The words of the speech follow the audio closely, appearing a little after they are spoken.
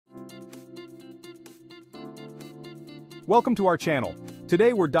Welcome to our channel.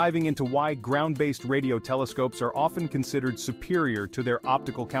 Today we're diving into why ground-based radio telescopes are often considered superior to their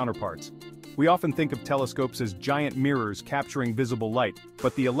optical counterparts. We often think of telescopes as giant mirrors capturing visible light,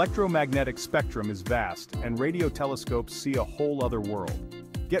 but the electromagnetic spectrum is vast, and radio telescopes see a whole other world.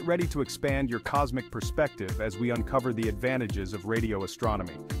 Get ready to expand your cosmic perspective as we uncover the advantages of radio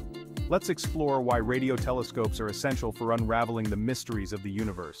astronomy. Let's explore why radio telescopes are essential for unraveling the mysteries of the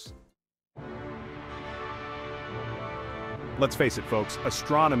universe. Let's face it, folks,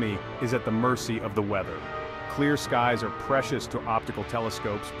 astronomy is at the mercy of the weather. Clear skies are precious to optical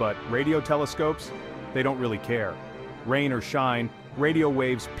telescopes, but radio telescopes? They don't really care. Rain or shine, radio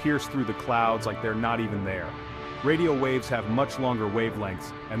waves pierce through the clouds like they're not even there. Radio waves have much longer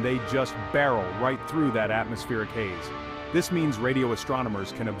wavelengths, and they just barrel right through that atmospheric haze. This means radio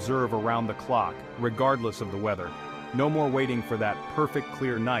astronomers can observe around the clock, regardless of the weather. No more waiting for that perfect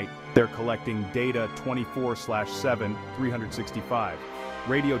clear night. They're collecting data 24/7, 365.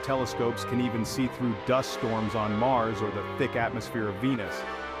 Radio telescopes can even see through dust storms on Mars or the thick atmosphere of Venus.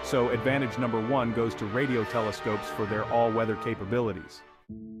 So advantage number one goes to radio telescopes for their all-weather capabilities.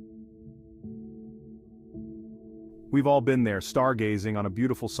 We've all been there stargazing on a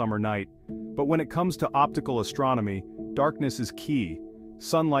beautiful summer night, but when it comes to optical astronomy, darkness is key.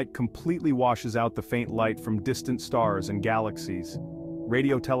 Sunlight completely washes out the faint light from distant stars and galaxies.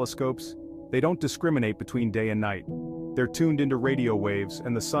 Radio telescopes? They don't discriminate between day and night. They're tuned into radio waves,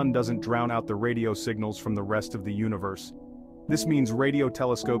 and the sun doesn't drown out the radio signals from the rest of the universe. This means radio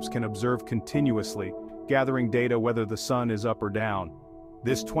telescopes can observe continuously, gathering data whether the sun is up or down.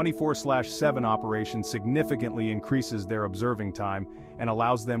 This 24/7 operation significantly increases their observing time and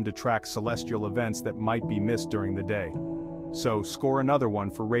allows them to track celestial events that might be missed during the day. So score another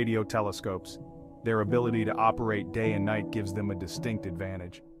one for radio telescopes. Their ability to operate day and night gives them a distinct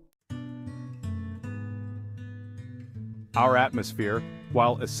advantage. Our atmosphere,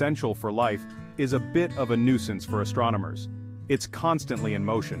 while essential for life, is a bit of a nuisance for astronomers. It's constantly in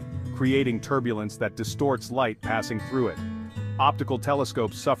motion, creating turbulence that distorts light passing through it. Optical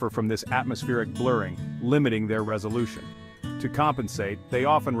telescopes suffer from this atmospheric blurring, limiting their resolution. To compensate, they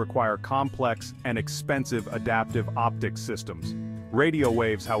often require complex and expensive adaptive optics systems. Radio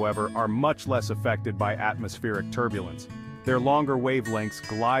waves, however, are much less affected by atmospheric turbulence. Their longer wavelengths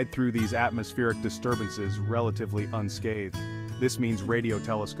glide through these atmospheric disturbances relatively unscathed. This means radio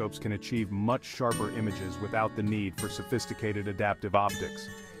telescopes can achieve much sharper images without the need for sophisticated adaptive optics.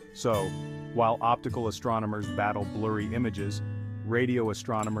 So, while optical astronomers battle blurry images, radio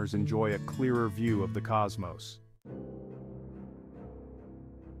astronomers enjoy a clearer view of the cosmos.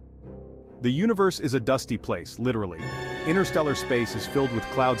 The universe is a dusty place, literally. Interstellar space is filled with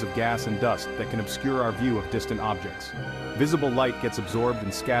clouds of gas and dust that can obscure our view of distant objects. Visible light gets absorbed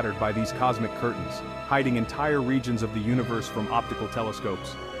and scattered by these cosmic curtains, hiding entire regions of the universe from optical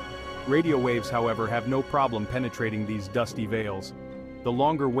telescopes. Radio waves, however, have no problem penetrating these dusty veils. The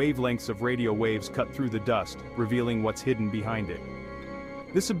longer wavelengths of radio waves cut through the dust, revealing what's hidden behind it.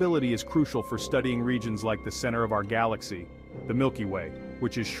 This ability is crucial for studying regions like the center of our galaxy, the Milky Way,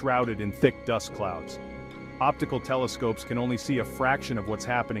 which is shrouded in thick dust clouds. Optical telescopes can only see a fraction of what's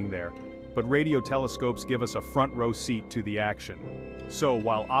happening there, but radio telescopes give us a front-row seat to the action. So,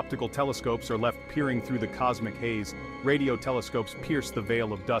 while optical telescopes are left peering through the cosmic haze, radio telescopes pierce the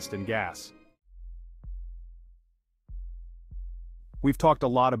veil of dust and gas. We've talked a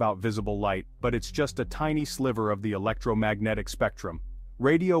lot about visible light, but it's just a tiny sliver of the electromagnetic spectrum.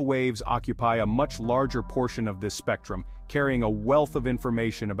 Radio waves occupy a much larger portion of this spectrum, carrying a wealth of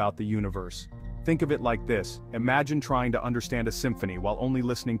information about the universe. Think of it like this: imagine trying to understand a symphony while only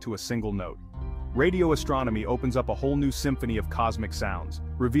listening to a single note. Radio astronomy opens up a whole new symphony of cosmic sounds,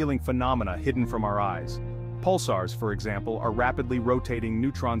 revealing phenomena hidden from our eyes. Pulsars, for example, are rapidly rotating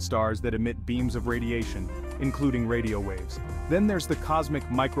neutron stars that emit beams of radiation, including radio waves. Then there's the cosmic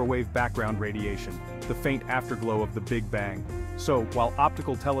microwave background radiation, the faint afterglow of the Big Bang. So, while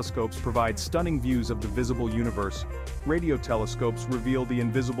optical telescopes provide stunning views of the visible universe, radio telescopes reveal the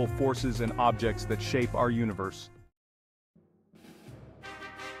invisible forces and objects that shape our universe.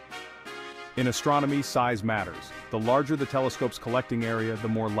 In astronomy, size matters. The larger the telescope's collecting area, the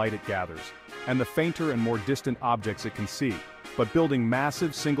more light it gathers, and the fainter and more distant objects it can see. But building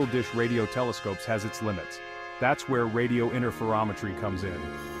massive single-dish radio telescopes has its limits. That's where radio interferometry comes in.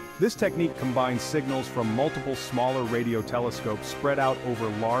 This technique combines signals from multiple smaller radio telescopes spread out over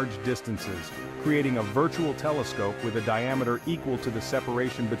large distances, creating a virtual telescope with a diameter equal to the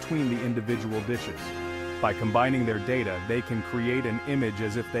separation between the individual dishes. By combining their data, they can create an image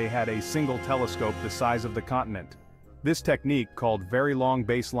as if they had a single telescope the size of the continent. This technique, called Very Long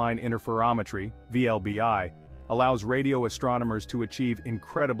Baseline Interferometry (VLBI), allows radio astronomers to achieve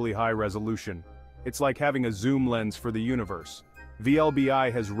incredibly high resolution. It's like having a zoom lens for the universe.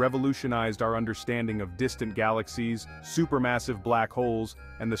 VLBI has revolutionized our understanding of distant galaxies, supermassive black holes,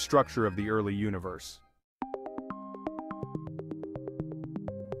 and the structure of the early universe.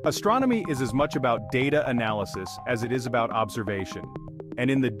 Astronomy is as much about data analysis as it is about observation. And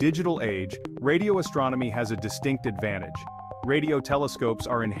in the digital age, radio astronomy has a distinct advantage. Radio telescopes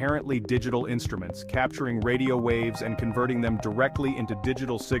are inherently digital instruments, capturing radio waves and converting them directly into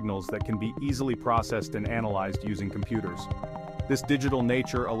digital signals that can be easily processed and analyzed using computers. This digital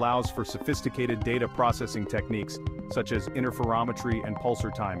nature allows for sophisticated data processing techniques, such as interferometry and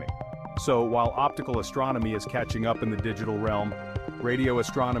pulsar timing. So, while optical astronomy is catching up in the digital realm, radio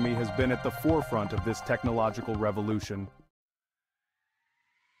astronomy has been at the forefront of this technological revolution.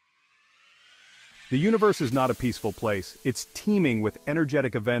 The universe is not a peaceful place. It's teeming with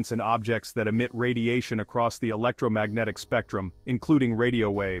energetic events and objects that emit radiation across the electromagnetic spectrum, including radio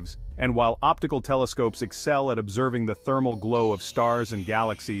waves. And while optical telescopes excel at observing the thermal glow of stars and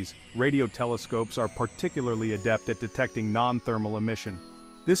galaxies, radio telescopes are particularly adept at detecting non-thermal emission.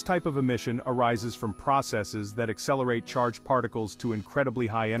 This type of emission arises from processes that accelerate charged particles to incredibly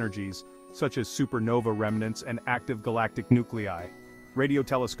high energies, such as supernova remnants and active galactic nuclei. Radio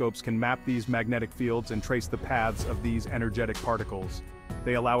telescopes can map these magnetic fields and trace the paths of these energetic particles.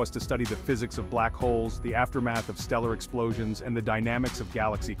 They allow us to study the physics of black holes, the aftermath of stellar explosions, and the dynamics of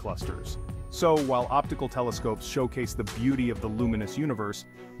galaxy clusters. So, while optical telescopes showcase the beauty of the luminous universe,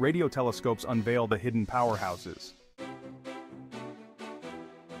 radio telescopes unveil the hidden powerhouses.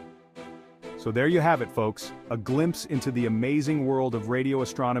 So there you have it, folks, a glimpse into the amazing world of radio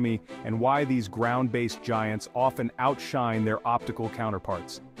astronomy and why these ground-based giants often outshine their optical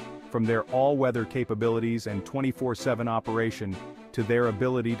counterparts. From their all-weather capabilities and 24/7 operation, to their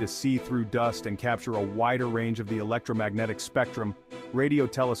ability to see through dust and capture a wider range of the electromagnetic spectrum, radio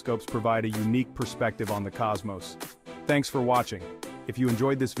telescopes provide a unique perspective on the cosmos. Thanks for watching. If you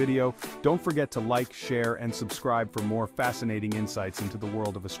enjoyed this video, don't forget to like, share, and subscribe for more fascinating insights into the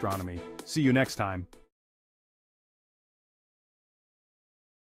world of astronomy. See you next time.